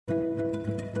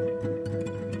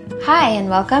Hi, and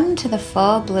welcome to the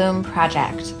Full Bloom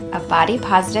Project, a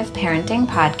body-positive parenting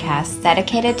podcast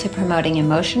dedicated to promoting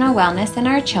emotional wellness in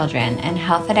our children and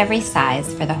health at every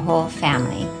size for the whole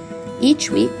family.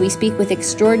 Each week, we speak with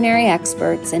extraordinary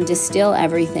experts and distill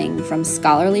everything from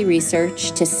scholarly research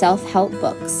to self-help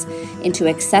books into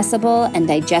accessible and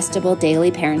digestible daily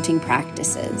parenting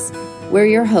practices. We're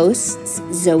your hosts,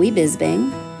 Zoe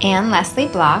Bisbing and Leslie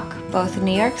Block, both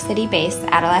New York City-based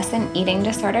adolescent eating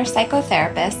disorder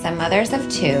psychotherapists and mothers of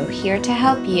two, here to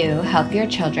help you help your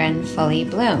children fully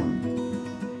bloom.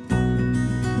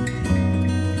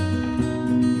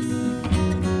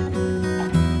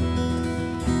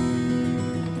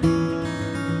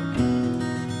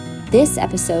 This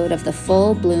episode of the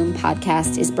Full Bloom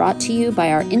podcast is brought to you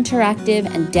by our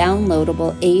interactive and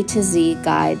downloadable A to Z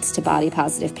guides to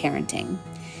body-positive parenting.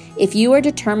 If you are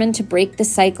determined to break the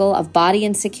cycle of body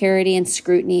insecurity and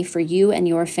scrutiny for you and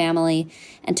your family,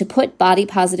 and to put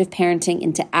body-positive parenting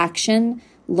into action,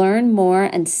 learn more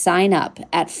and sign up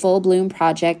at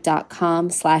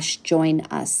fullbloomproject.com/join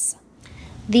us.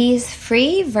 These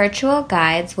free virtual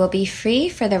guides will be free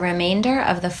for the remainder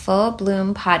of the Full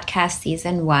Bloom Podcast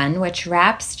Season 1, which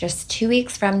wraps just 2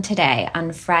 weeks from today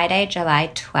on Friday,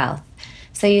 July 12th.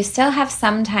 So you still have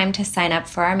some time to sign up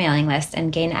for our mailing list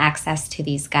and gain access to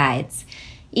these guides.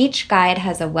 Each guide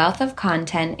has a wealth of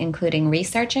content, including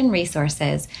research and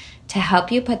resources, to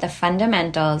help you put the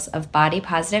fundamentals of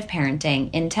body-positive parenting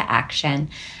into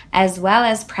action, as well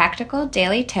as practical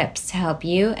daily tips to help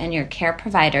you and your care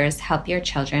providers help your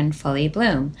children fully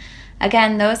bloom.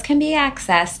 Again, those can be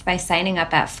accessed by signing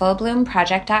up at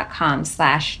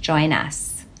fullbloomproject.com/join us.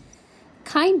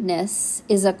 Kindness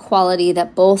is a quality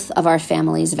that both of our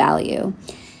families value.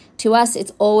 To us,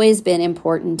 it's always been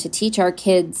important to teach our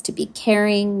kids to be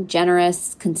caring,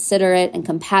 generous, considerate, and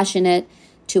compassionate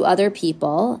to other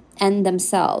people and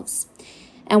themselves.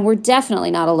 And we're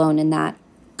definitely not alone in that.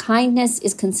 Kindness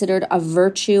is considered a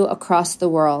virtue across the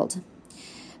world.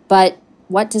 But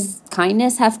what does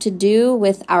kindness have to do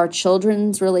with our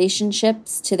children's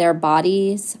relationships to their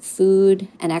bodies, food,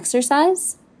 and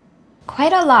exercise?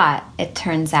 Quite a lot, it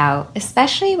turns out,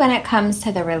 especially when it comes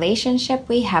to the relationship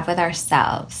we have with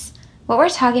ourselves. What we're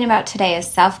talking about today is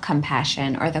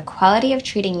self-compassion, or the quality of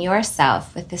treating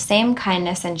yourself with the same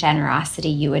kindness and generosity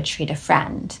you would treat a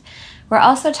friend. We're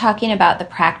also talking about the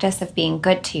practice of being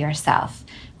good to yourself,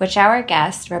 which our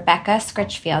guest, Rebecca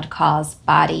Scritchfield, calls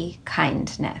body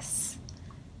kindness.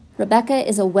 Rebecca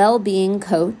is a well-being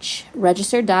coach,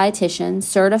 registered dietitian,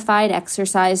 certified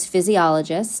exercise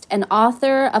physiologist, and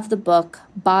author of the book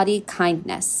Body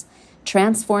Kindness: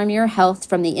 Transform Your Health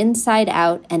from the Inside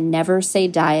Out and Never Say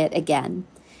Diet Again.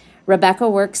 Rebecca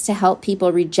works to help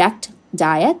people reject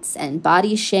diets and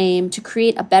body shame to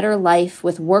create a better life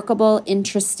with workable,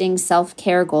 interesting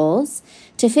self-care goals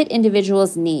to fit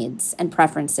individuals' needs and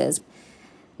preferences,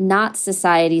 not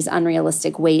society's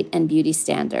unrealistic weight and beauty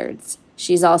standards.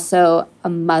 She's also a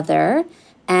mother,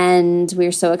 and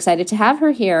we're so excited to have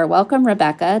her here. Welcome,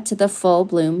 Rebecca, to the Full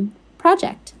Bloom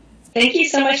Project. Thank you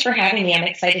so much for having me. I'm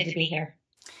excited to be here.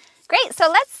 Great. So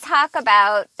let's talk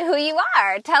about who you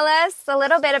are. Tell us a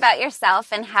little bit about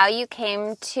yourself and how you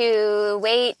came to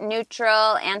weight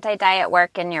neutral anti-diet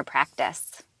work in your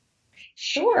practice.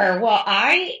 Sure. Well,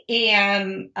 I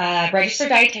am a registered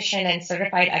dietitian and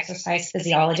certified exercise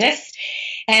physiologist,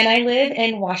 and I live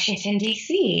in Washington,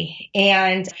 D.C.,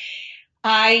 and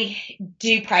I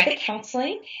do private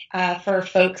counseling for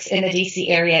folks in the D.C.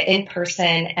 area in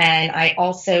person, and I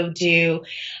also do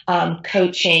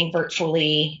coaching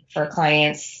virtually for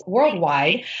clients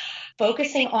worldwide,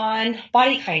 focusing on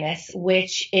body kindness,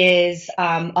 which is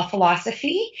a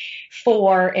philosophy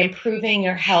for improving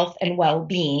your health and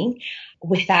well-being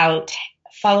without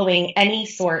following any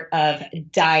sort of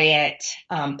diet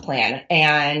plan.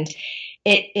 And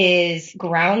it is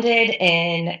grounded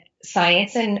in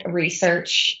science and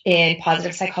research in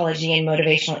positive psychology and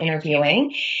motivational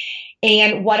interviewing.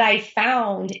 And what I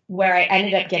found where I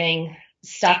ended up getting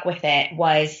stuck with it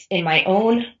was in my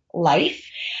own life.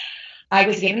 I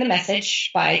was given the message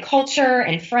by culture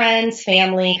and friends,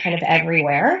 family, kind of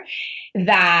everywhere,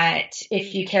 that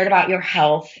if you cared about your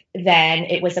health, then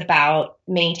it was about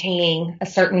maintaining a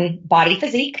certain body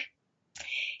physique.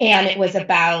 And it was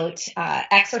about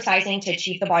exercising to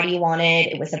achieve the body you wanted.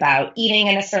 It was about eating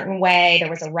in a certain way. There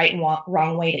was a right and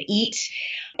wrong way to eat.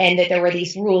 And that there were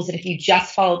these rules that if you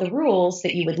just followed the rules,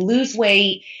 that you would lose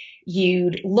weight,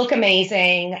 you'd look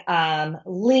amazing,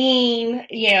 lean,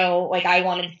 like I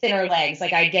wanted thinner legs.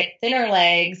 Like I'd get thinner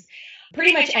legs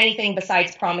pretty much anything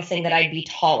besides promising that I'd be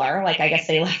taller. Like, I guess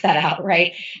they left that out,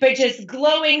 right? But just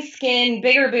glowing skin,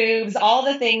 bigger boobs, all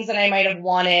the things that I might have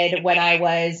wanted when I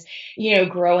was,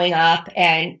 growing up.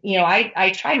 And,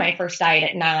 I tried my first diet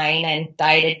at 9 and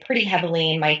dieted pretty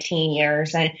heavily in my teen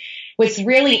years. And what's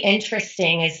really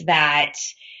interesting is that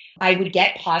I would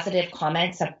get positive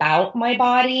comments about my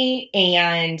body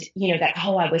and, that,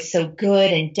 oh, I was so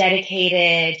good and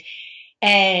dedicated.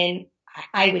 And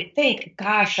I would think,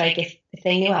 gosh, like if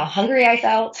they knew how hungry I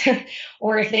felt,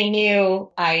 or if they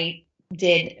knew I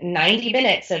did 90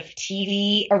 minutes of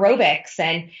TV aerobics,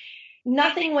 and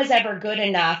nothing was ever good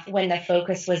enough when the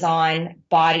focus was on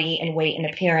body and weight and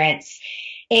appearance.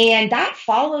 And that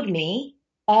followed me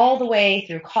all the way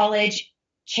through college,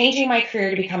 changing my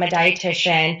career to become a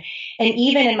dietitian, and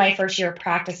even in my first year of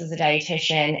practice as a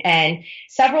dietitian. And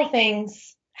several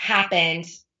things happened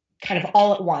kind of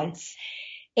all at once.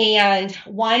 And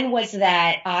one was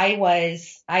that I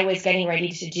was getting ready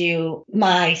to do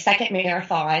my second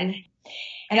marathon.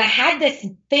 And I had this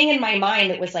thing in my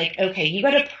mind that was like, okay, you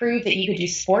got to prove that you could do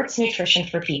sports nutrition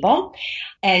for people.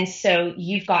 And so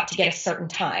you've got to get a certain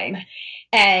time.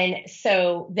 And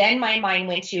so then my mind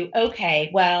went to, okay,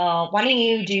 well, why don't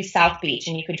you do South Beach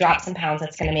and you could drop some pounds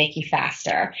that's going to make you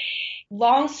faster.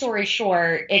 Long story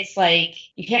short, it's like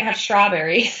you can't have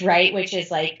strawberries, right? Which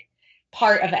is like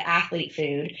part of an athlete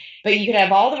food, but you could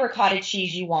have all the ricotta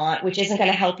cheese you want, which isn't going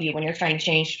to help you when you're trying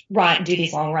to do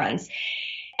these long runs.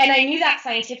 And I knew that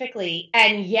scientifically.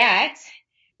 And yet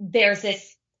there's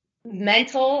this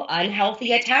mental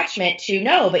unhealthy attachment to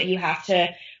no, but you have to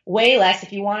weigh less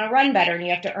if you want to run better, and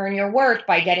you have to earn your worth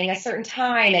by getting a certain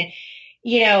time. And,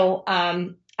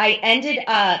 I ended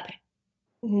up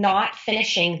not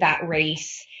finishing that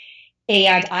race,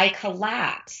 and I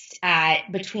collapsed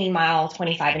at between mile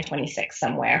 25 and 26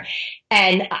 somewhere.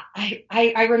 And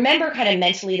I remember kind of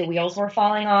mentally the wheels were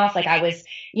falling off. Like I was,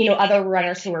 other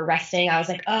runners who were resting, I was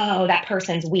like, oh, that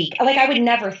person's weak. Like I would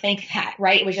never think that,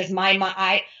 right? It was just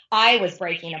I was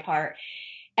breaking apart.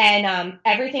 And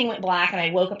everything went black, and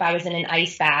I woke up, I was in an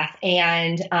ice bath,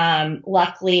 and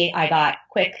luckily I got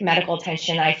quick medical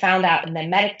attention. I found out in the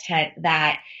medic tent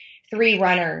that 3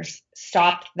 runners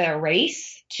stopped their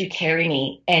race to carry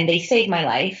me, and they saved my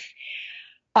life.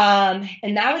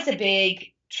 And that was a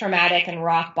big traumatic and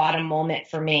rock bottom moment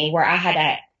for me, where I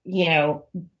had to,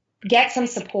 get some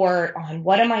support on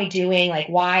what am I doing? Like,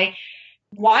 why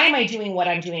am I doing what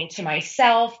I'm doing to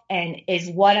myself? And is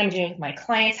what I'm doing with my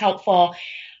clients helpful?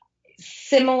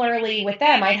 Similarly with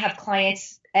them, I'd have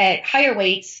clients at higher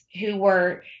weights who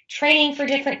were training for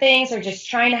different things or just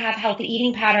trying to have healthy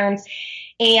eating patterns.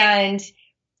 And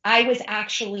I was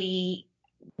actually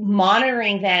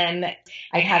monitoring them.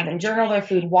 I'd have them journal their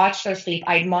food, watch their sleep.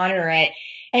 I'd monitor it.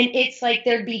 And it's like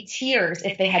there'd be tears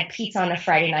if they had pizza on a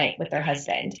Friday night with their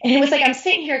husband. And it was like I'm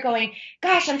sitting here going,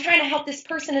 gosh, I'm trying to help this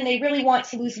person and they really want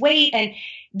to lose weight. And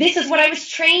this is what I was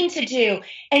trained to do.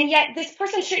 And yet this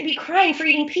person shouldn't be crying for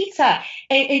eating pizza.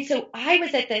 And so I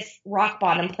was at this rock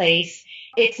bottom place.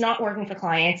 It's not working for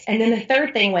clients. And then the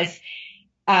third thing was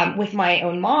with my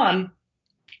own mom.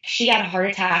 She had a heart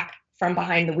attack from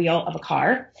behind the wheel of a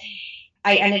car.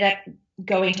 I ended up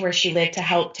going to where she lived to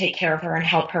help take care of her and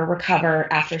help her recover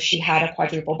after she had a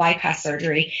quadruple bypass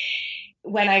surgery.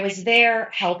 When I was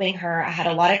there helping her, I had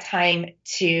a lot of time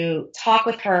to talk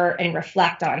with her and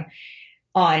reflect on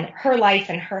her life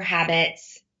and her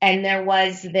habits. And there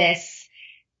was this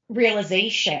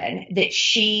realization that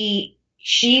she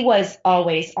was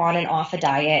always on and off a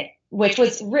diet, which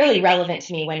was really relevant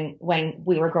to me when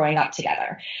we were growing up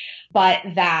together, but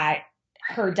that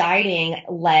her dieting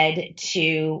led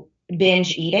to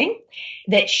binge eating,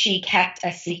 that she kept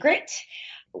a secret.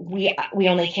 We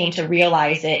only came to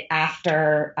realize it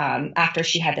after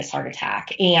she had this heart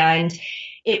attack. And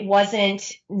it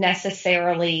wasn't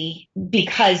necessarily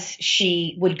because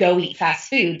she would go eat fast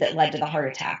food that led to the heart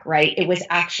attack, right? It was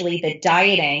actually the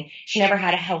dieting. She never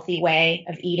had a healthy way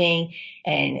of eating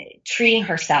and treating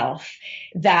herself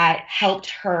that helped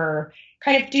her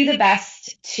kind of do the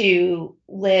best to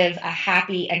live a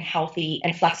happy and healthy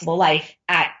and flexible life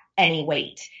at any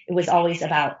weight. It was always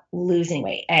about losing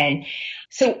weight. And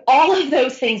so all of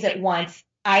those things at once,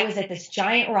 I was at this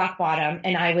giant rock bottom,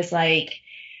 and I was like,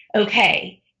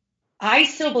 okay, I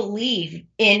still believe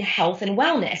in health and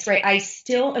wellness, right? I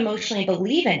still emotionally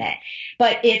believe in it.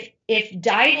 But if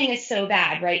dieting is so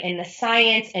bad, right, in the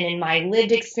science and in my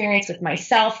lived experience with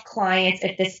myself, clients,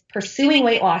 if this pursuing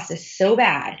weight loss is so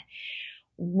bad,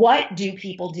 what do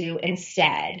people do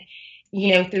instead?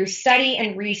 Through study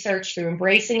and research, through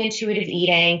embracing intuitive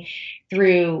eating,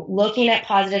 through looking at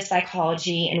positive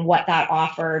psychology and what that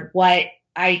offered, what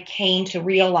I came to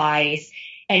realize,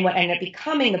 and what ended up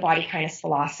becoming the body kindness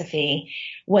philosophy,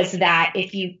 was that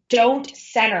if you don't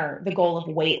center the goal of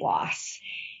weight loss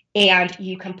and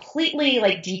you completely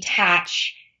like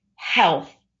detach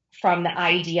health from the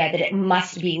idea that it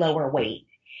must be lower weight,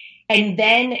 and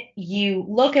then you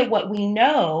look at what we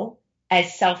know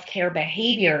as self-care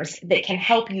behaviors that can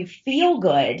help you feel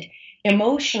good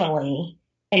emotionally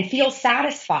and feel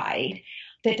satisfied,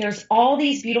 that there's all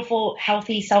these beautiful,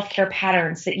 healthy self-care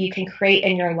patterns that you can create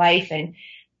in your life and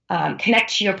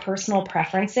connect to your personal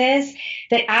preferences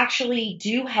that actually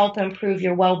do help improve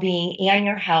your well-being and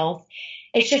your health.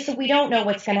 It's just that we don't know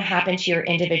what's going to happen to your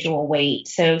individual weight.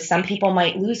 So some people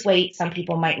might lose weight, some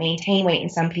people might maintain weight,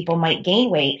 and some people might gain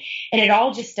weight. And it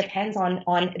all just depends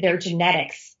on their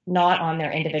genetics, not on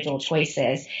their individual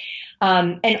choices.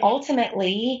 And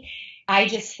ultimately, I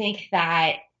just think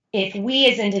that if we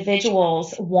as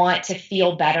individuals want to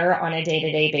feel better on a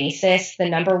day-to-day basis, the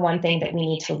number one thing that we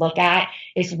need to look at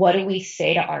is, what do we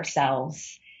say to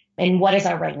ourselves? And what is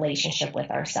our relationship with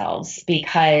ourselves?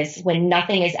 Because when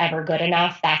nothing is ever good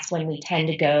enough, that's when we tend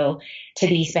to go to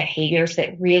these behaviors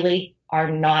that really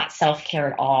are not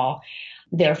self-care at all.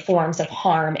 They're forms of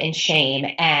harm and shame.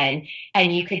 And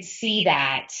you could see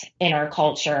that in our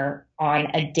culture on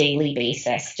a daily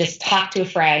basis. Just talk to a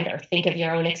friend or think of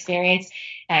your own experience,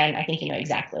 and I think you know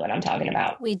exactly what I'm talking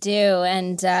about. We do.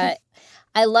 And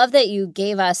I love that you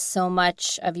gave us so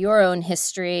much of your own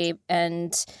history,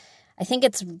 and I think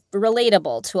it's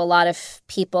relatable to a lot of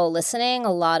people listening,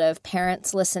 a lot of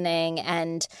parents listening,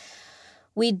 and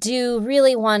we do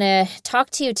really want to talk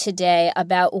to you today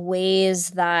about ways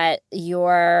that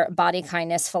your body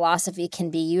kindness philosophy can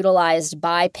be utilized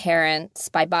by parents,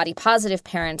 by body positive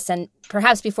parents. And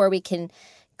perhaps before we can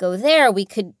go there, we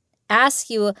could ask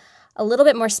you a little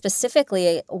bit more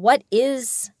specifically, what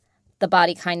is the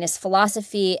body kindness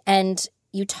philosophy? And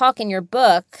you talk in your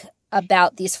book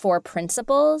about these 4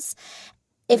 principles.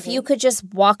 If you could just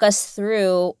walk us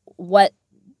through what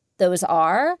those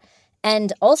are,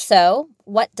 and also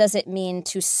what does it mean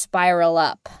to spiral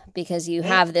up? Because you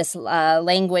have this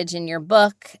language in your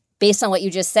book based on what you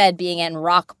just said, being in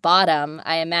rock bottom.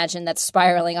 I imagine that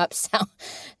spiraling up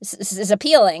is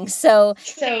appealing. So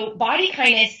body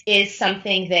kindness is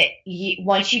something that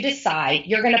once you decide,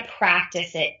 you're going to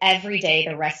practice it every day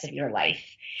the rest of your life.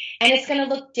 And it's going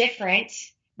to look different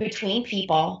between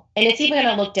people, and it's even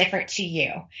going to look different to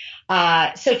you.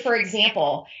 So for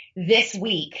example, this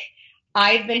week,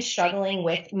 I've been struggling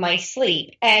with my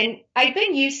sleep, and I've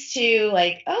been used to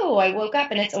like, oh, I woke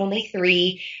up and it's only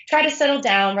 3, try to settle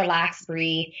down, relax,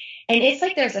 breathe. And it's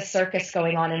like there's a circus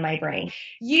going on in my brain.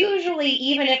 Usually,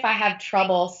 even if I have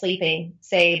trouble sleeping,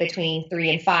 say between 3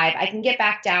 and 5, I can get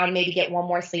back down, maybe get one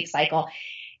more sleep cycle.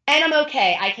 And I'm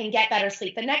okay. I can get better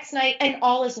sleep the next night and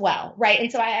all is well, right?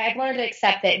 And so I've learned to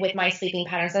accept that with my sleeping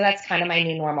pattern. So that's kind of my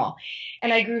new normal.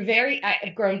 And I've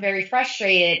grown very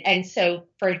frustrated. And so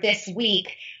for this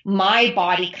week, my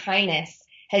body kindness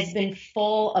has been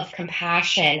full of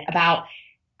compassion about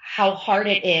how hard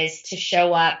it is to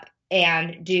show up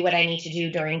and do what I need to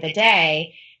do during the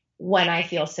day when I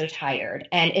feel so tired.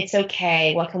 And it's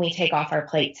okay. What can we take off our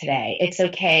plate today? It's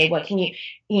okay. What can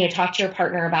you talk to your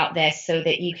partner about this so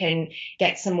that you can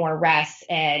get some more rest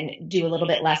and do a little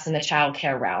bit less in the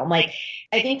childcare realm? Like,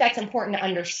 I think that's important to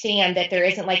understand, that there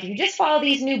isn't like, if you just follow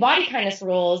these new body kindness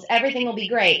rules, everything will be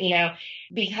great,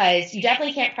 because you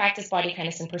definitely can't practice body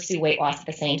kindness and pursue weight loss at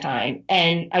the same time.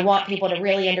 And I want people to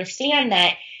really understand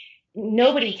that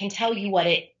nobody can tell you what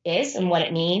it is and what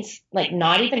it means. Like,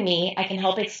 not even me. I can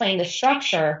help explain the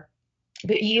structure,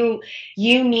 but you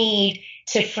need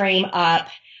to frame up,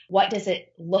 what does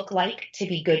it look like to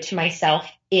be good to myself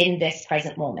in this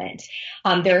present moment?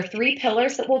 There are 3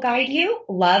 pillars that will guide you: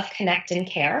 love, connect, and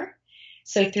care.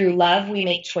 So through love, we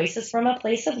make choices from a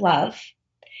place of love.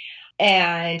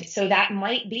 And so that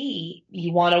might be,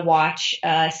 you want to watch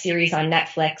a series on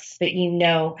Netflix, but you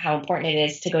know how important it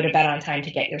is to go to bed on time to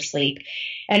get your sleep.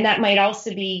 And that might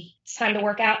also be, it's time to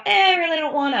work out. I really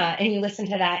don't want to. And you listen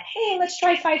to that. Hey, let's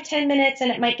try 5-10 minutes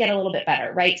and it might get a little bit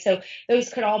better, right? So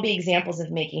those could all be examples of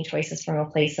making choices from a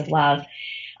place of love.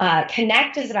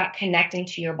 Connect is about connecting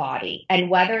to your body.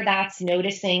 And whether that's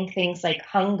noticing things like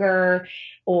hunger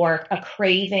or a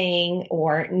craving,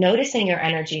 or noticing your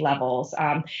energy levels,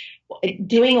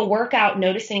 doing a workout,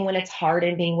 noticing when it's hard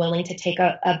and being willing to take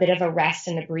a bit of a rest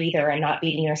and a breather and not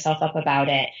beating yourself up about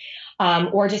it.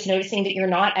 Or just noticing that you're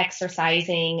not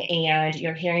exercising and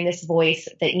you're hearing this voice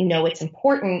that it's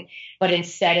important, but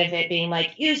instead of it being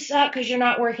like, you suck because you're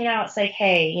not working out, it's like,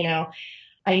 hey,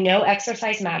 I know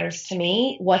exercise matters to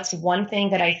me. What's one thing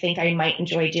that I think I might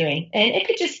enjoy doing? And it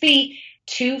could just be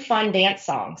 2 fun dance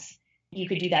songs. You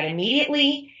could do that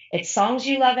immediately. It's songs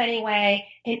you love anyway.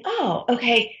 And oh,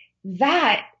 okay,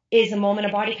 that is a moment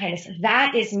of body kindness.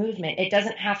 That is movement. It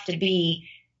doesn't have to be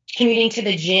commuting to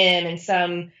the gym and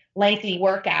some lengthy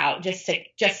workout just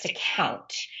to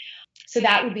count. So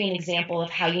that would be an example of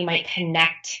how you might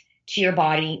connect to your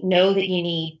body, know that you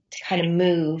need to kind of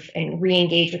move and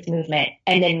re-engage with movement,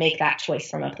 and then make that choice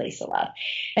from a place of love.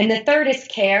 And the third is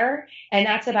care. And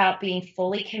that's about being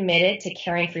fully committed to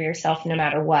caring for yourself no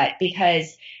matter what,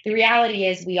 because the reality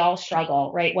is we all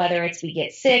struggle, right? Whether it's we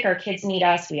get sick, our kids need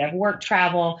us, we have work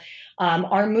travel,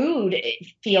 our mood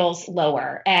feels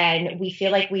lower, and we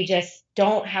feel like we just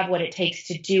don't have what it takes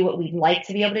to do what we'd like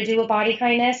to be able to do with body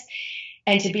kindness.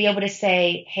 And to be able to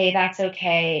say, hey, that's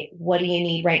okay. What do you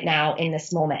need right now in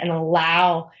this moment? And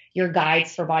allow your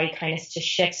guides for body kindness to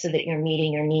shift so that you're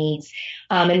meeting your needs.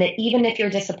 And that even if you're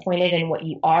disappointed in what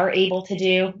you are able to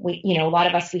do, a lot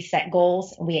of us, we set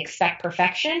goals and we expect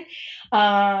perfection.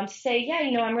 Say,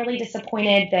 yeah, I'm really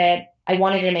disappointed that I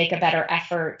wanted to make a better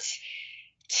effort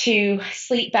to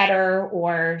sleep better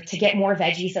or to get more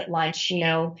veggies at lunch.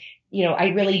 I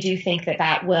really do think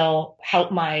that will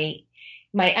help my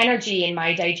energy and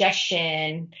my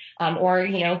digestion,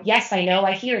 yes,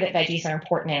 I hear that veggies are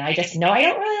important and I just know I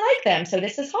don't really like them. So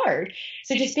this is hard.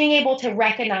 So just being able to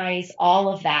recognize all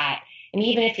of that. And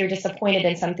even if you're disappointed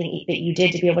in something that you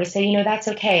did, to be able to say, that's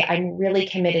okay. I'm really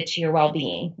committed to your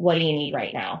well-being. What do you need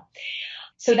right now?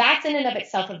 So that's in and of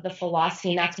itself of the philosophy,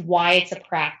 and that's why it's a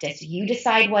practice. You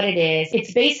decide what it is.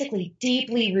 It's basically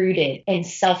deeply rooted in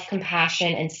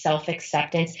self-compassion and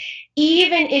self-acceptance.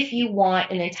 Even if you want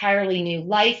an entirely new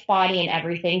life, body, and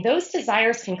everything, those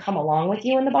desires can come along with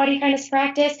you in the body kindness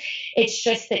practice. It's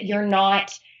just that you're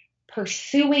not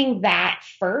pursuing that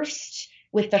first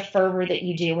with the fervor that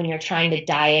you do when you're trying to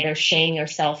diet or shame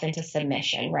yourself into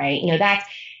submission, right? That's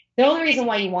the only reason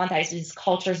why you want that is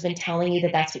culture's been telling you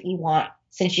that that's what you want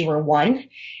since you were 1.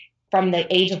 From the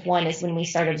age of 1 is when we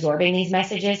start absorbing these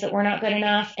messages that we're not good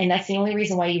enough. And that's the only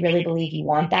reason why you really believe you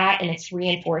want that. And it's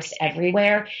reinforced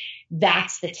everywhere.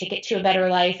 That's the ticket to a better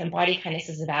life. And body kindness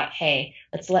is about, hey,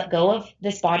 let's let go of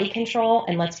this body control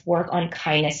and let's work on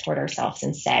kindness toward ourselves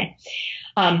instead.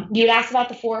 You'd asked about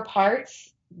the 4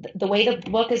 parts. The way the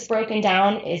book is broken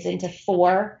down is into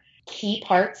 4 key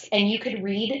parts. And you could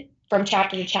read from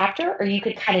chapter to chapter, or you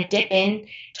could kind of dip in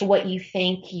to what you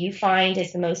think you find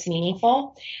is the most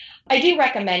meaningful. I do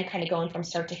recommend kind of going from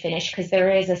start to finish because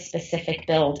there is a specific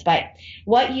build, but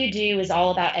what you do is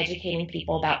all about educating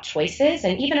people about choices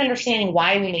and even understanding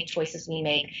why we make choices we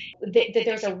make. That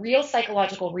there's a real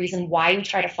psychological reason why we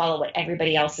try to follow what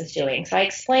everybody else is doing. So I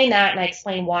explain that, and I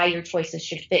explain why your choices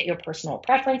should fit your personal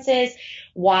preferences,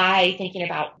 why thinking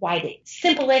about why the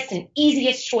simplest and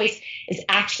easiest choice is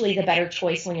actually the better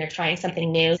choice when you're trying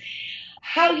something new.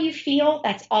 How you feel,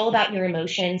 that's all about your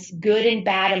emotions. Good and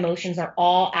bad emotions are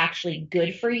all actually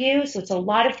good for you. So it's a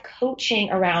lot of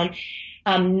coaching around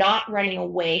not running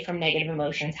away from negative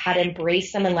emotions, how to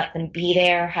embrace them and let them be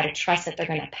there, how to trust that they're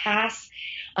going to pass.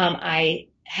 I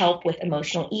help with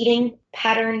emotional eating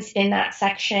patterns in that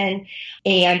section.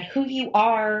 And who you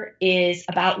are is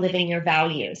about living your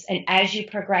values. And as you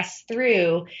progress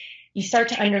through, you start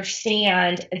to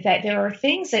understand that there are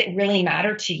things that really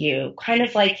matter to you, kind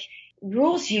of like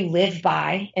rules you live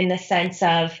by, in the sense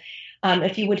of,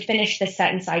 if you would finish this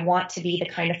sentence, I want to be the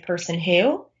kind of person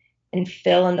who, and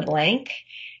fill in the blank,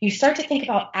 you start to think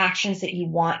about actions that you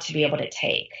want to be able to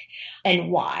take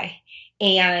and why.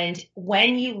 And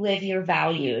when you live your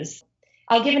values,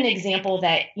 I'll give an example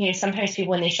that, sometimes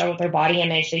people, when they struggle with their body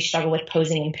image, they struggle with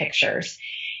posing in pictures.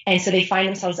 And so they find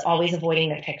themselves always avoiding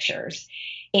the pictures.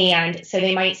 And so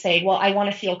they might say, well, I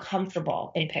want to feel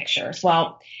comfortable in pictures.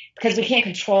 Well, because we can't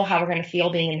control how we're going to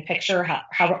feel being in the picture,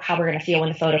 how we're going to feel when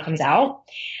the photo comes out.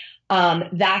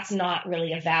 That's not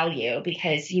really a value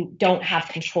because you don't have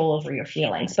control over your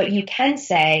feelings. But you can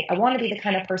say, I want to be the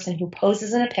kind of person who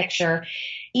poses in a picture,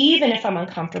 even if I'm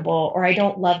uncomfortable or I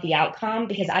don't love the outcome,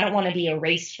 because I don't want to be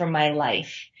erased from my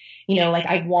life.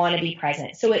 I want to be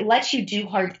present. So it lets you do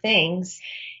hard things,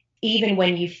 even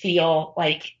when you feel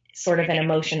like sort of an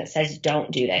emotion that says,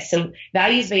 don't do this. So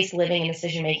values-based living and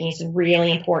decision-making is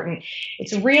really important.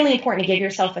 It's really important to give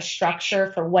yourself a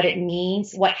structure for what it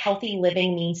means, what healthy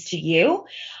living means to you,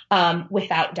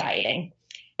 without dieting.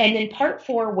 And then part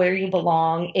 4, where you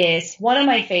belong, is one of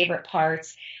my favorite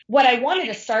parts. What I wanted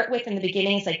to start with in the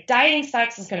beginning is like, dieting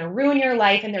sucks, is going to ruin your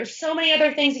life. And there's so many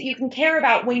other things that you can care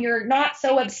about when you're not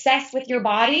so obsessed with your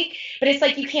body. But it's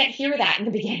like, you can't hear that in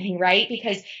the beginning, right?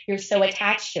 Because you're so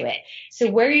attached to it.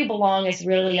 So where you belong is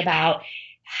really about,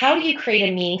 how do you create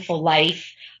a meaningful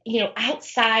life?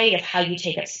 outside of how you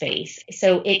take up space.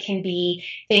 So it can be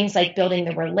things like building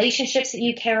the relationships that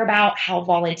you care about, how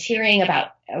volunteering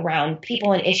around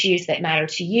people and issues that matter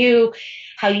to you,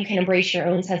 how you can embrace your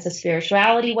own sense of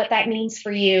spirituality, what that means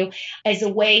for you as a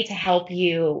way to help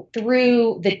you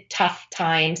through the tough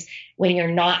times when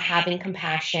you're not having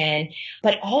compassion,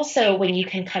 but also when you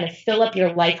can kind of fill up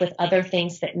your life with other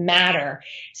things that matter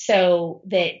so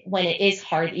that when it is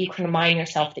hard, you can remind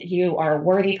yourself that you are a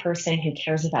worthy person who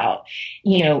cares about,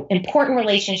 important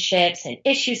relationships and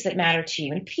issues that matter to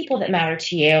you and people that matter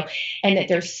to you, and that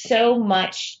there's so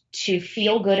much to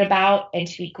feel good about and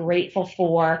to be grateful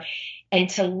for and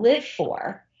to live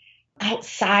for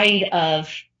outside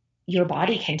of your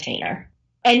body container.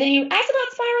 And then you asked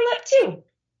about spiral up too.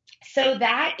 So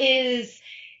that is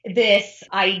this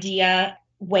idea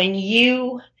when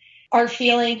you are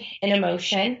feeling an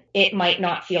emotion, it might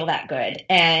not feel that good.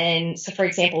 And so, for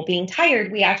example, being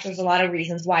tired, there's a lot of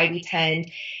reasons why we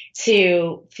tend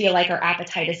to feel like our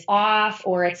appetite is off,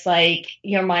 or it's like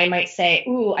your mind might say,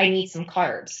 ooh, I need some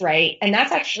carbs, right? And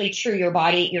that's actually true.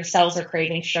 Your cells are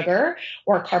craving sugar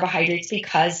or carbohydrates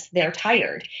because they're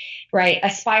tired, right? A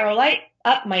spiral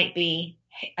up might be,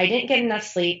 I didn't get enough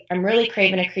sleep. I'm really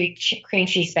craving a cream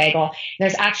cheese bagel.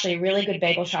 There's actually a really good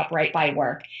bagel shop right by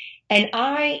work. And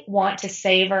I want to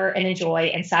savor and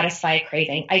enjoy and satisfy a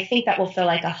craving. I think that will feel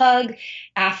like a hug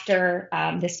after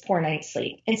this poor night's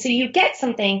sleep. And so you get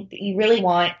something that you really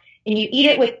want and you eat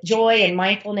it with joy and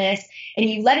mindfulness and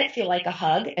you let it feel like a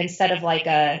hug instead of like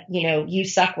you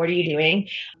suck, what are you doing?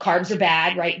 Carbs are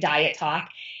bad, right? Diet talk.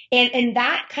 And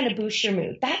that kind of boosts your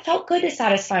mood. That felt good to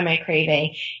satisfy my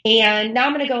craving. And now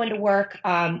I'm going to go into work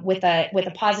with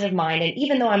a positive mind. And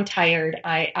even though I'm tired,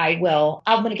 I'm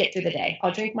going to get through the day.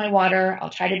 I'll drink my water. I'll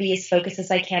try to be as focused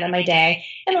as I can on my day,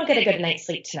 and I'll get a good night's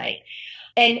sleep tonight.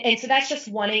 And so that's just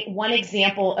one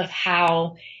example of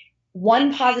how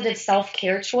one positive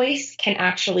self-care choice can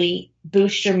actually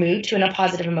boost your mood to a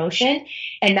positive emotion.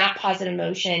 And that positive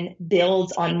emotion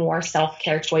builds on more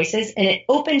self-care choices, and it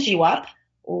opens you up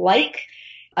like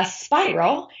a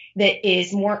spiral that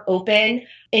is more open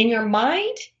in your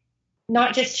mind,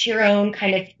 not just your own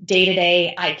kind of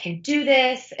day-to-day, I can do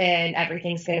this and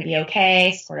everything's going to be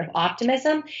okay, sort of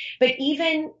optimism, but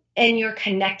even in your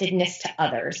connectedness to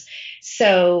others.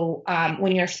 So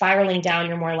when you're spiraling down,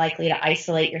 you're more likely to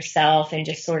isolate yourself and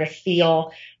just sort of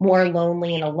feel more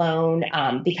lonely and alone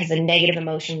because a negative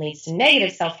emotion leads to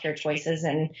negative self-care choices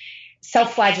and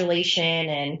self-flagellation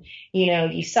and,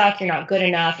 you suck, you're not good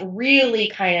enough, really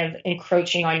kind of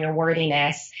encroaching on your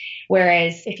worthiness.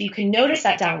 Whereas if you can notice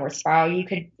that downward spiral,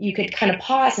 you could kind of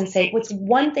pause and say, what's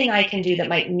one thing I can do that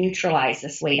might neutralize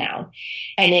this way down?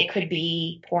 And it could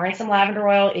be pouring some lavender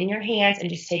oil in your hands and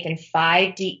just taking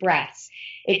 5 deep breaths.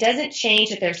 It doesn't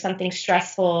change that there's something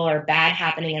stressful or bad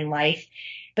happening in life,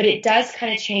 but it does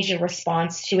kind of change your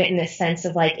response to it in the sense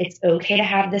of like, it's okay to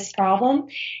have this problem.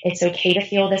 It's okay to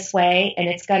feel this way, and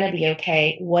it's going to be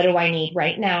okay. What do I need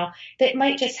right now that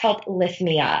might just help lift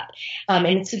me up? And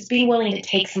it's just being willing to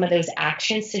take some of those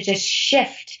actions to just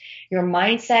shift your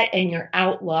mindset and your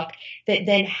outlook that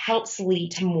then helps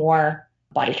lead to more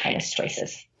body kindness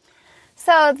choices.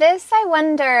 So this, I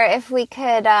wonder if we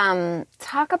could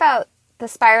talk about the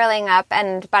spiraling up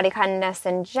and body kindness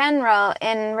in general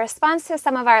in response to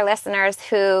some of our listeners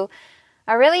who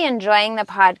are really enjoying the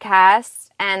podcast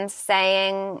and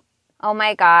saying, oh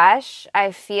my gosh,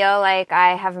 I feel like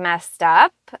I have messed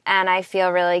up and I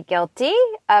feel really guilty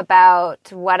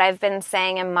about what I've been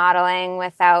saying and modeling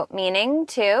without meaning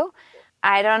to.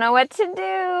 I don't know what to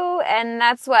do. And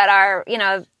that's what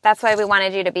that's why we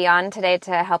wanted you to be on today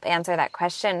to help answer that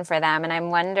question for them. And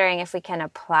I'm wondering if we can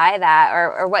apply that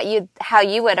or how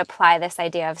you would apply this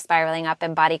idea of spiraling up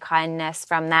and body kindness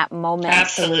from that moment.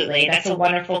 Absolutely. That's a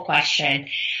wonderful question.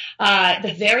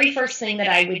 The very first thing that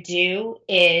I would do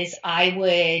is I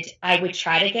would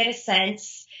try to get a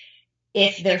sense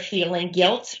if they're feeling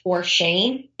guilt or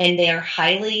shame, and they're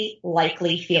highly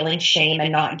likely feeling shame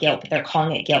and not guilt, but they're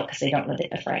calling it guilt because they don't know the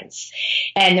difference.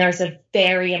 And there's a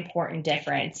very important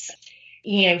difference.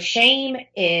 Shame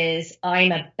is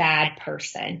I'm a bad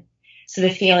person. So the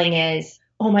feeling is,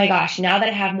 oh my gosh, now that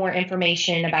I have more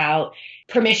information about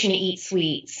permission to eat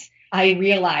sweets, I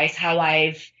realize how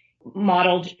I've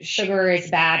modeled sugar is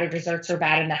bad or desserts are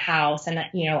bad in the house. And,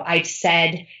 I've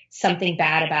said something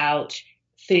bad about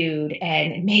food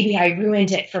and maybe I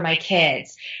ruined it for my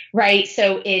kids, right?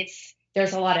 So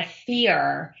there's a lot of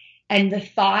fear, and the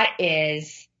thought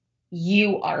is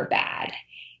you are bad.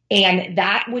 And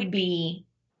that would be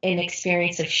an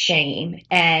experience of shame.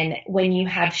 And when you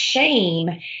have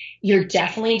shame, you're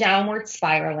definitely downward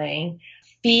spiraling.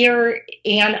 fear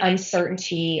and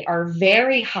uncertainty are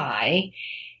very high,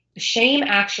 shame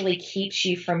actually keeps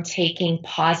you from taking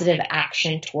positive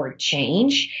action toward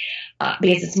change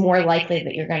because it's more likely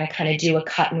that you're going to kind of do a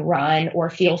cut and run or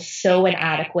feel so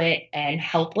inadequate and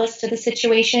helpless to the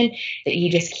situation that you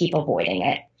just keep avoiding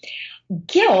it.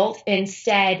 Guilt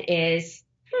instead is,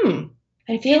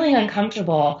 I'm feeling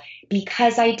uncomfortable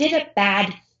because I did a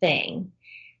bad thing.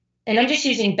 And I'm just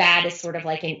using bad as sort of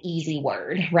like an easy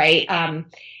word, right?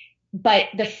 But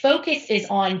the focus is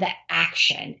on the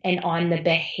action and on the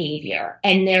behavior.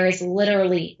 And there is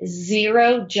literally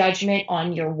zero judgment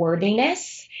on your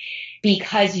worthiness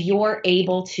because you're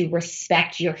able to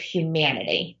respect your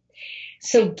humanity.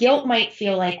 So guilt might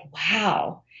feel like,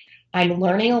 wow, I'm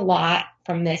learning a lot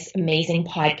from this amazing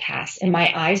podcast and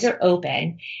my eyes are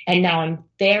open. And now I'm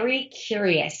very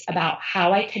curious about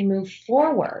how I can move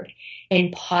forward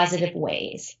in positive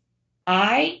ways.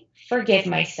 I forgive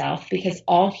myself because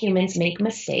all humans make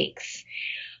mistakes.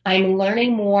 I'm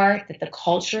learning more that the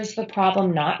culture is the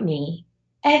problem, not me.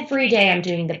 Every day I'm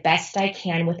doing the best I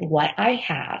can with what I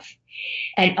have.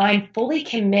 And I'm fully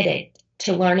committed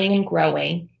to learning and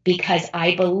growing because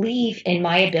I believe in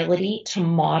my ability to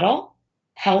model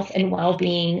health and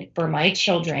well-being for my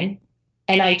children.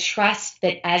 And I trust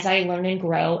that as I learn and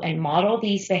grow and model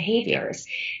these behaviors,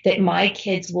 that my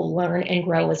kids will learn and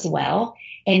grow as well.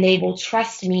 And they will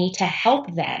trust me to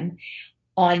help them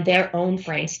on their own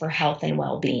frames for health and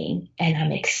well-being. And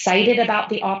I'm excited about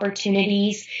the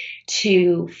opportunities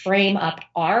to frame up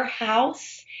our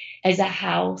house as a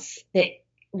house that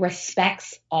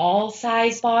respects all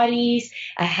size bodies,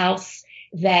 a house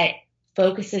that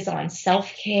focuses on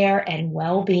self-care and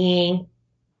well-being.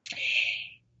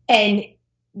 And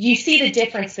you see the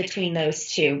difference between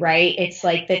those two, right? It's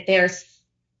like that there's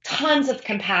tons of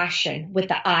compassion with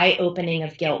the eye-opening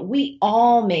of guilt. We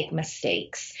all make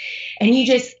mistakes. And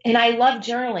I love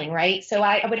journaling, right? So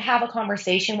I would have a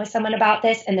conversation with someone about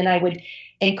this, and then I would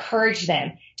encourage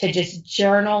them to just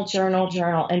journal,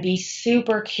 and be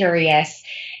super curious.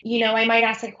 I might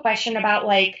ask a question about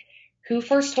like, who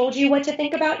first told you what to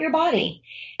think about your body?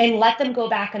 And let them go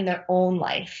back in their own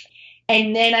life.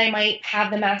 And then I might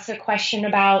have them ask a question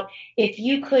about if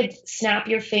you could snap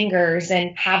your fingers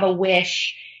and have a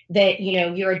wish that,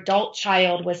 your adult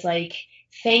child was like,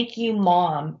 thank you,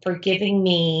 Mom, for giving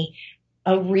me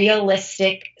a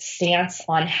realistic stance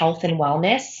on health and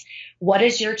wellness. What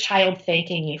is your child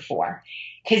thanking you for?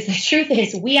 Because the truth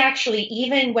is, we actually,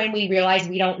 even when we realize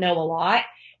we don't know a lot,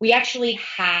 we actually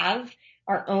have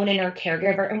our own inner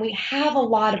caregiver and we have a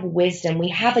lot of wisdom. We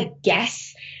have a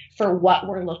guess for what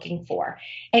we're looking for.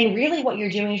 And really what you're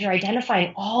doing is you're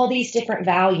identifying all these different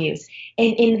values.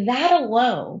 And in that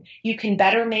alone, you can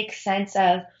better make sense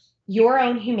of your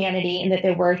own humanity and that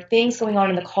there were things going on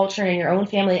in the culture and in your own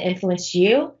family that influenced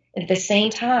you. At the same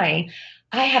time,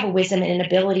 I have a wisdom and an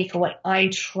ability for what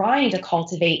I'm trying to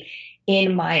cultivate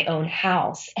in my own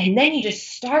house. And then you just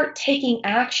start taking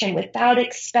action without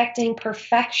expecting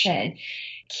perfection.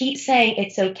 Keep saying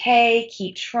it's okay,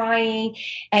 keep trying,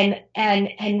 and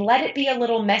let it be a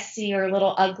little messy or a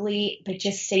little ugly, but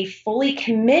just stay fully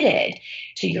committed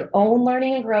to your own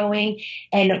learning and growing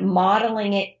and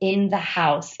modeling it in the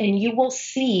house. And you will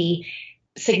see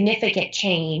significant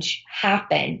change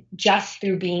happen just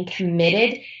through being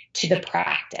committed to the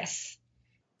practice.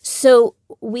 So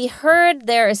we heard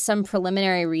there is some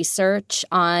preliminary research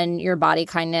on your body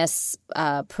kindness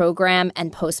program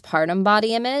and postpartum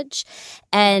body image.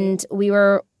 And we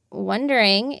were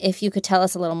wondering if you could tell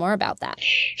us a little more about that.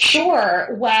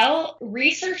 Sure. Well,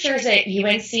 researchers at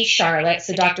UNC Charlotte,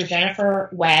 so Dr. Jennifer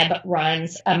Webb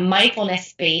runs a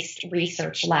mindfulness-based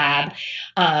research lab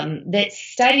that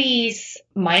studies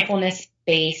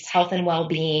mindfulness-based health and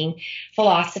well-being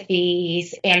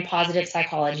philosophies and positive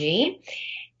psychology.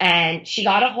 And she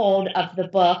got a hold of the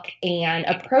book and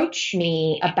approached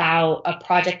me about a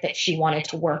project that she wanted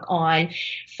to work on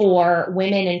for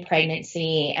women in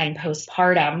pregnancy and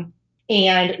postpartum.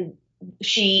 And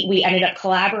we ended up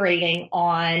collaborating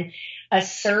on a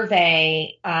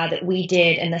survey that we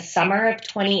did in the summer of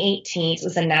 2018. It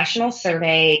was a national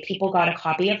survey. People got a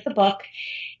copy of the book,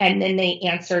 and then they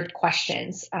answered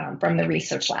questions from the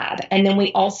research lab. And then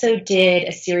we also did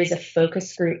a series of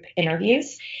focus group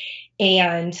interviews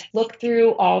and look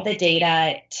through all the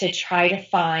data to try to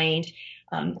find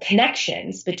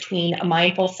connections between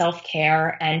mindful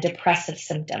self-care and depressive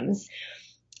symptoms.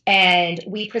 And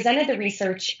we presented the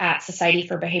research at Society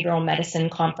for Behavioral Medicine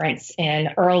conference in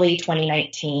early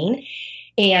 2019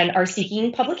 and are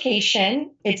seeking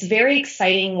publication. It's very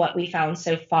exciting what we found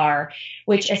so far,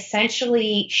 which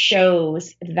essentially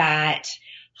shows that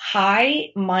high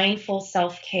mindful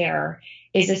self-care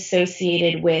is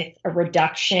associated with a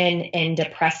reduction in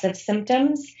depressive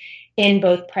symptoms in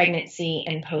both pregnancy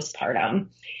and postpartum.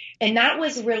 And that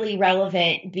was really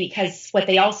relevant because what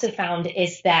they also found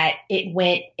is that it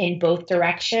went in both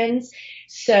directions.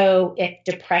 So if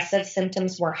depressive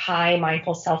symptoms were high,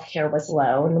 mindful self-care was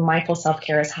low, and the mindful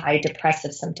self-care is high,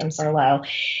 depressive symptoms are low.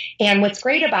 And what's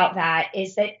great about that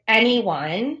is that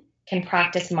anyone can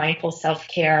practice mindful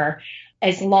self-care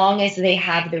as long as they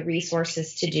have the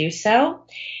resources to do so.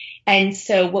 And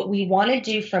so what we want to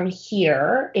do from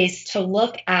here is to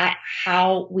look at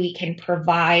how we can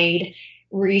provide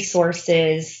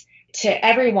resources to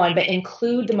everyone, but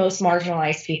include the most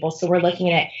marginalized people. So we're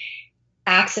looking at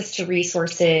access to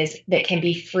resources that can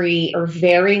be free or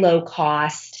very low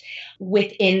cost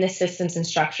within the systems and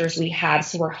structures we have.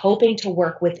 So we're hoping to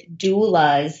work with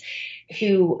doulas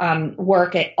who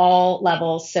work at all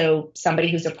levels. So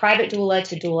somebody who's a private doula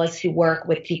to doulas who work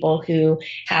with people who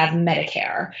have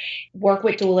Medicare, work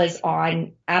with doulas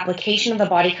on application of the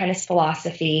body kindness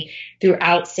philosophy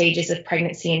throughout stages of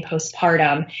pregnancy and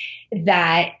postpartum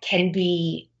that can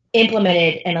be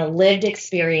implemented in a lived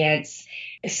experience,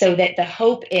 so that the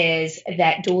hope is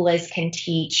that doulas can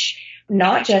teach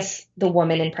not just the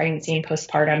woman in pregnancy and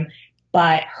postpartum,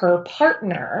 but her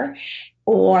partner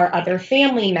or other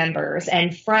family members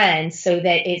and friends, so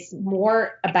that it's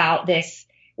more about this.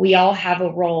 We all have a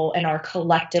role in our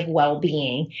collective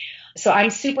well-being. So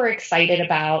I'm super excited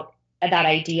about that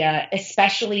idea,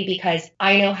 especially because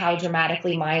I know how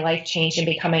dramatically my life changed in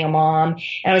becoming a mom.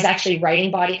 And I was actually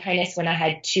writing body kindness when I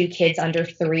had 2 kids under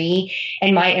 3,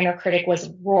 and my inner critic was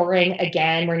roaring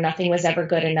again, where nothing was ever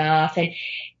good enough.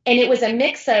 And it was a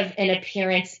mix of in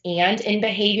appearance and in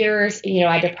behaviors.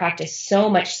 I had to practice so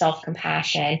much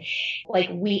self-compassion. Like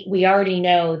we already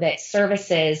know that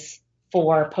services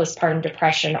for postpartum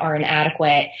depression are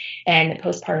inadequate, and that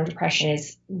postpartum depression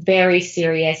is very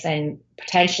serious and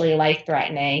potentially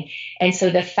life-threatening. And so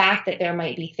the fact that there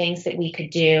might be things that we could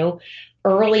do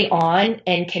early on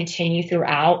and continue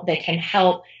throughout that can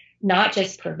help not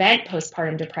just prevent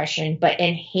postpartum depression, but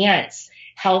enhance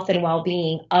health and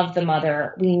well-being of the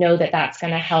mother, we know that that's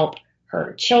going to help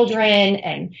her children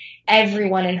and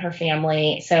everyone in her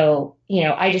family. So,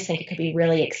 I just think it could be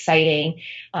really exciting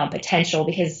potential,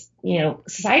 because,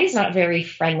 society is not very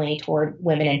friendly toward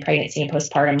women in pregnancy and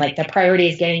postpartum. Like, the priority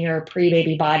is getting your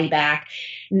pre-baby body back,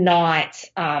 not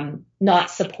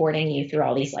supporting you through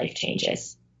all these life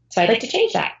changes. So I'd like to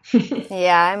change that.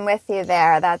 Yeah, I'm with you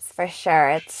there. That's for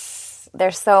sure.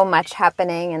 There's so much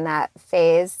happening in that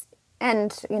phase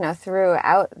and,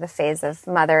 throughout the phase of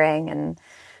mothering. And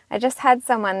I just had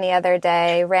someone the other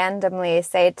day randomly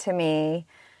say to me,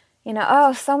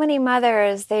 oh, so many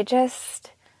mothers, they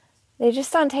just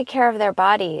don't take care of their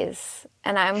bodies.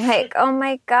 And I'm like, oh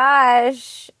my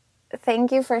gosh,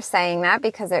 thank you for saying that,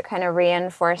 because it kind of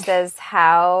reinforces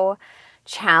how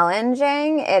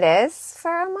challenging it is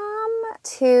for a mom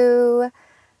to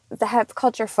have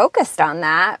culture focused on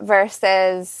that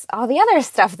versus all the other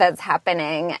stuff that's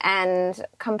happening and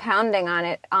compounding on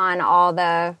it, on all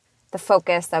the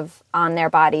focus on their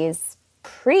bodies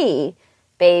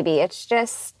pre-baby.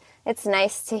 It's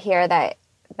nice to hear that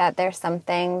there's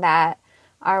something that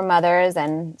our mothers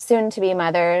and soon-to-be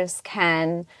mothers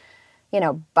can,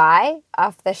 buy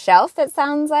off the shelf, it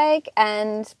sounds like,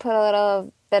 and put a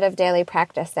little bit of daily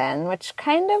practice in, which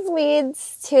kind of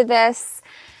leads to this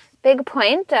big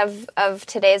point of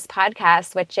today's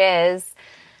podcast, which is,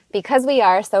 because we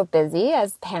are so busy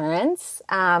as parents,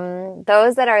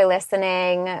 those that are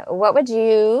listening, what would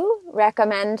you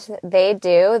recommend they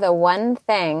do, the one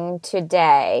thing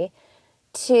today,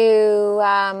 to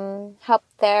help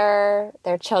their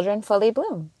children fully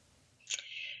bloom?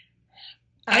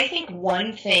 I think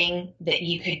one thing that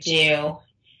you could do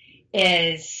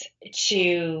is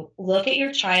to look at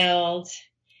your child,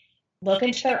 look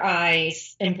into their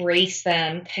eyes, embrace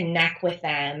them, connect with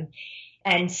them,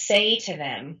 and say to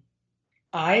them,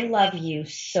 I love you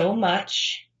so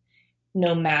much,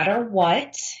 no matter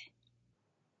what.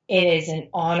 It is an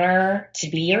honor to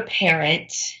be your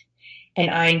parent, and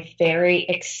I'm very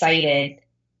excited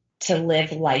to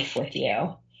live life with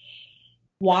you.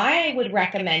 Why I would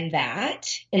recommend that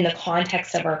in the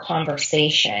context of our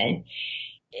conversation,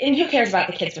 and who cares about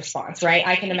the kid's response, right?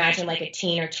 I can imagine like a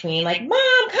teen or tween, like,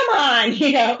 Mom, come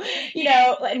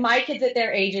on, my kids at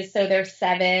their ages, so they're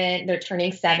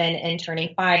turning 7 and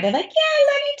turning 5. They're like, yeah, I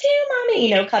love you too,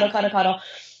 Mommy, cuddle, cuddle, cuddle.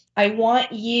 I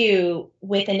want you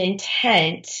with an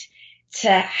intent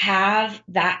to have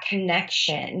that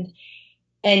connection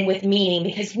and with meaning,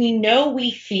 because we know we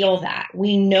feel that.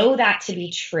 We know that to be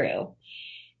true.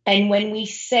 And when we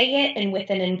say it and with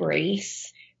an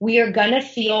embrace, we are going to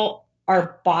feel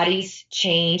our bodies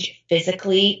change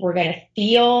physically. We're going to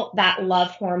feel that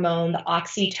love hormone, the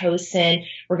oxytocin.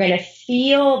 We're going to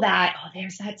feel that, oh,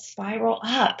 there's that spiral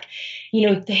up.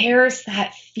 There's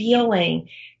that feeling,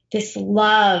 this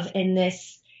love and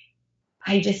this,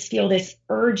 I just feel this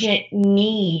urgent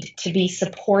need to be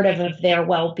supportive of their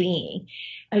well-being.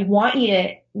 I want you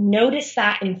to notice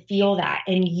that and feel that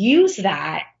and use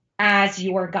that as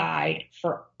your guide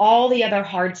for all the other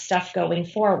hard stuff going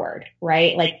forward,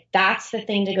 right? Like that's the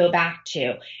thing to go back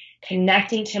to,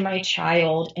 connecting to my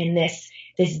child and this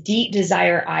deep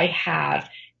desire I have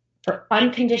for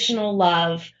unconditional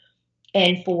love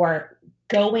and for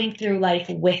going through life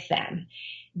with them.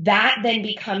 That then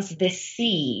becomes this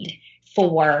seed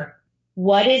for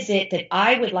what is it that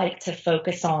I would like to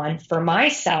focus on for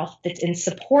myself that's in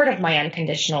support of my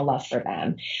unconditional love for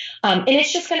them. And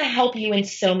it's just going to help you in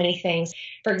so many things.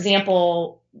 For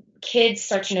example, kids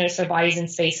start to notice their bodies in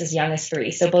space as young as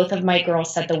 3. So both of my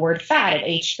girls said the word fat at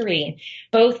age 3, and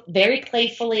both very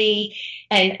playfully.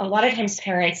 And a lot of times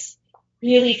parents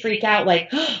really freak out like,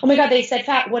 oh my God, they said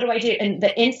fat. What do I do? And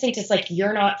the instinct is like,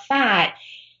 you're not fat.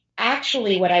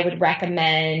 Actually, what I would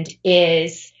recommend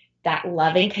is that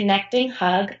loving, connecting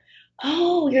hug.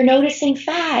 Oh, you're noticing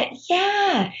fat.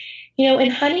 Yeah.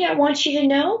 And honey, I want you to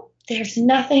know there's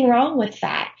nothing wrong with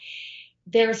fat.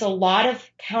 There's a lot of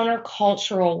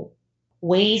countercultural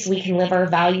ways we can live our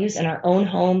values in our own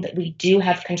home that we do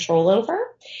have control over.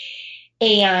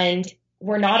 And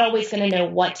we're not always going to know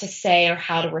what to say or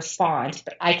how to respond.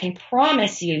 But I can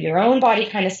promise you, your own body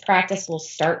kindness practice will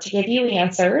start to give you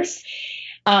answers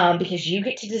because you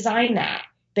get to design that.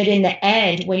 But in the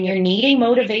end, when you're needing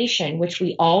motivation, which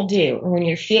we all do, or when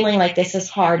you're feeling like this is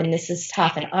hard and this is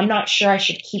tough and I'm not sure I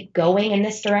should keep going in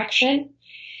this direction,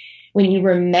 when you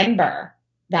remember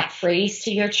that phrase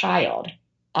to your child,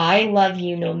 I love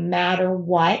you no matter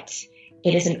what,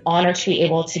 it is an honor to be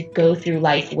able to go through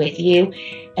life with you,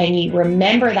 and you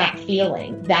remember that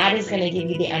feeling, that is going to give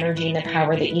you the energy and the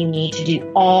power that you need to do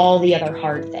all the other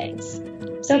hard things.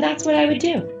 So that's what I would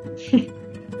do.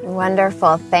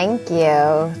 Wonderful. Thank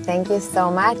you. Thank you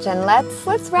so much. And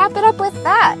let's wrap it up with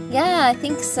that. Yeah, I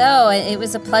think so. It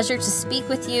was a pleasure to speak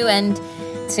with you and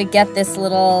to get this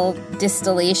little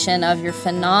distillation of your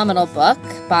phenomenal book,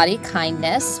 Body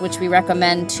Kindness, which we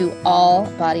recommend to all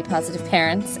body positive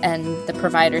parents and the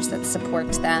providers that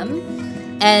support them.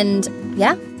 And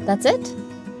yeah, that's it.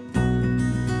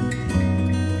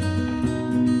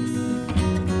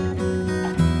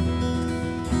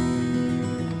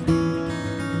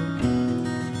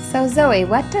 So Zoe,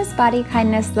 what does body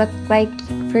kindness look like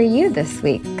for you this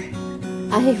week?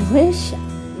 I wish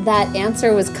that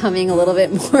answer was coming a little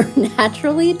bit more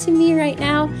naturally to me right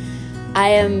now. I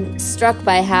am struck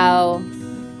by how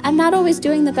I'm not always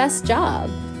doing the best job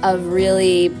of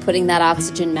really putting that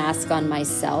oxygen mask on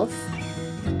myself,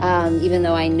 even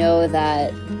though I know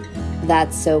that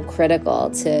that's so critical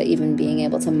to even being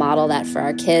able to model that for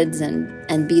our kids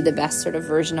and be the best sort of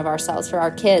version of ourselves for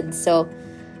our kids. So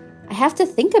I have to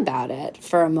think about it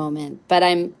for a moment, but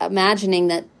I'm imagining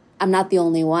that I'm not the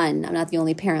only one. I'm not the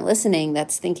only parent listening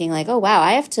that's thinking like, oh, wow,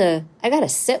 I got to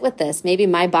sit with this. Maybe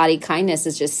my body kindness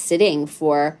is just sitting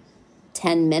for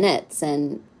 10 minutes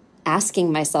and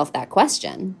asking myself that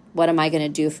question. What am I going to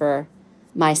do for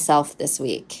myself this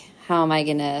week? How am I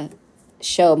going to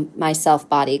show myself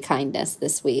body kindness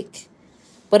this week?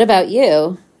 What about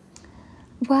you?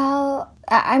 Well,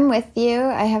 I'm with you.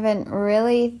 I haven't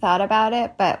really thought about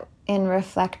it, but in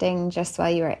reflecting just while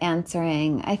you were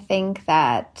answering, I think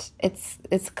that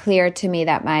it's clear to me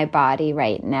that my body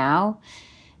right now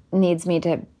needs me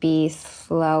to be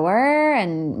slower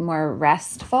and more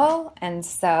restful. And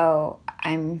so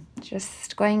I'm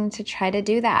just going to try to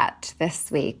do that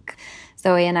this week.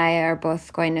 Zoe and I are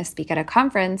both going to speak at a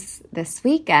conference this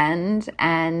weekend,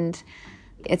 and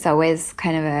it's always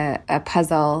kind of a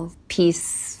puzzle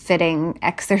piece fitting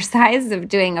exercise of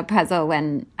doing a puzzle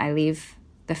when I leave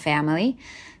the family.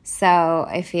 So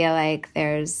I feel like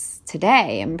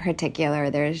today in particular,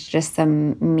 there's just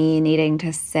some me needing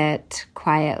to sit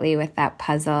quietly with that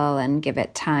puzzle and give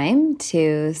it time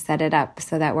to set it up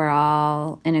so that we're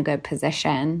all in a good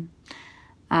position.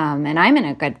 And I'm in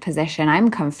a good position. I'm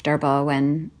comfortable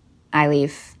when I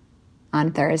leave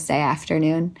on Thursday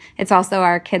afternoon. It's also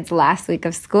our kids' last week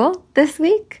of school this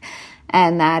week.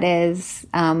 And that is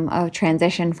a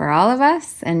transition for all of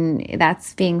us, and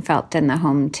that's being felt in the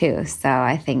home too. So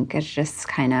I think it's just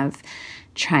kind of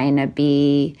trying to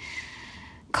be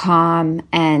calm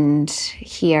and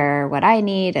hear what I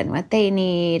need and what they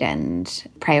need and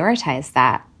prioritize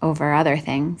that over other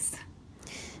things.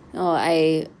 Oh,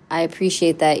 I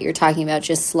appreciate that you're talking about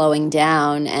just slowing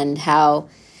down and how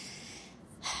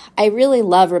I really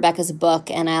love Rebecca's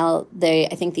book, and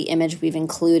I think the image we've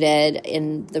included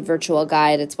in the virtual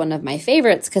guide, it's one of my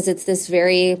favorites because it's this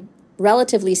very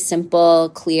relatively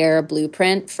simple, clear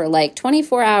blueprint for like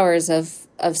 24 hours of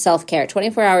self-care,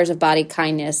 24 hours of body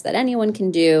kindness that anyone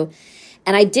can do.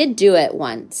 And I did do it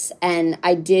once, and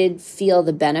I did feel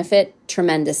the benefit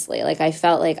tremendously. Like I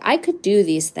felt like I could do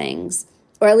these things,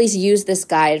 or at least use this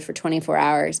guide for 24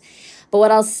 hours. But what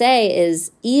I'll say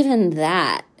is even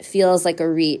that feels like a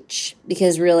reach,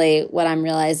 because really what I'm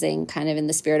realizing, kind of in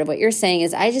the spirit of what you're saying,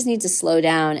 is I just need to slow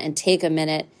down and take a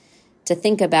minute to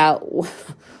think about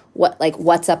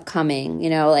what's upcoming,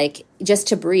 like just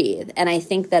to breathe. And I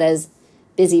think that as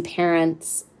busy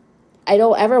parents, I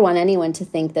don't ever want anyone to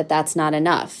think that that's not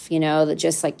enough, that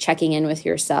just like checking in with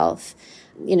yourself,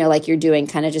 like you're doing,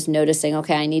 kind of just noticing,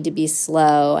 okay, I need to be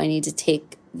slow. I need to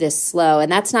take this slow.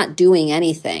 And that's not doing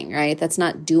anything, right? That's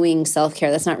not doing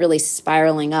self-care. That's not really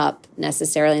spiraling up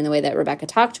necessarily in the way that Rebecca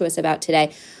talked to us about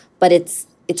today, but it's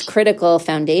critical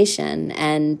foundation.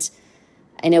 And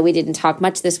I know we didn't talk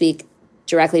much this week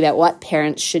directly about what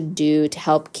parents should do to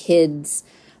help kids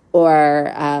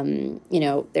or,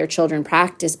 their children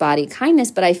practice body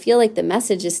kindness. But I feel like the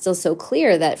message is still so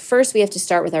clear that first we have to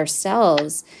start with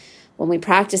ourselves. When we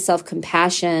practice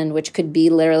self-compassion, which could be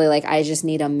literally like, I just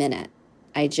need a minute.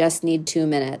 I just need 2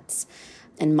 minutes,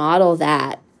 and model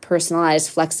that personalized,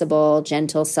 flexible,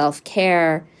 gentle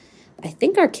self-care. I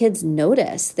think our kids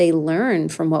notice. They learn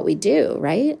from what we do,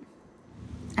 right?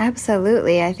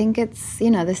 Absolutely. I think it's,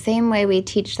 the same way we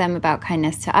teach them about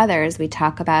kindness to others. We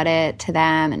talk about it to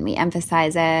them and we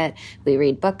emphasize it. We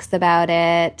read books about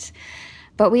it.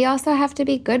 But we also have to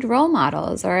be good role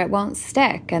models or it won't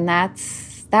stick. And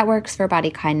that works for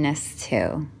body kindness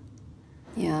too.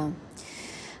 Yeah.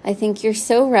 I think you're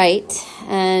so right.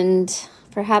 And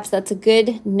perhaps that's a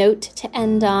good note to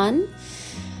end on.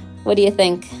 What do you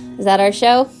think? Is that our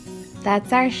show?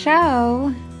 That's our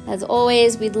show. As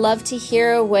always, we'd love to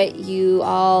hear what you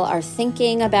all are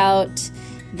thinking about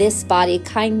this body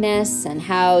kindness and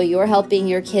how you're helping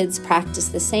your kids practice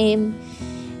the same.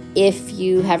 If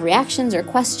you have reactions or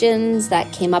questions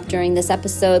that came up during this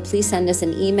episode, please send us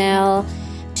an email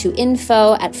to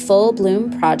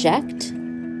info@fullbloomproject.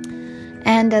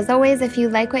 And as always, if you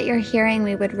like what you're hearing,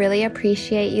 we would really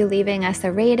appreciate you leaving us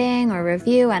a rating or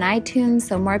review on iTunes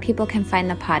so more people can find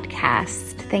the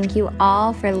podcast. Thank you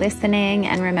all for listening,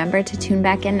 and remember to tune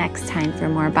back in next time for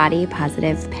more body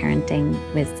positive parenting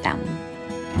wisdom.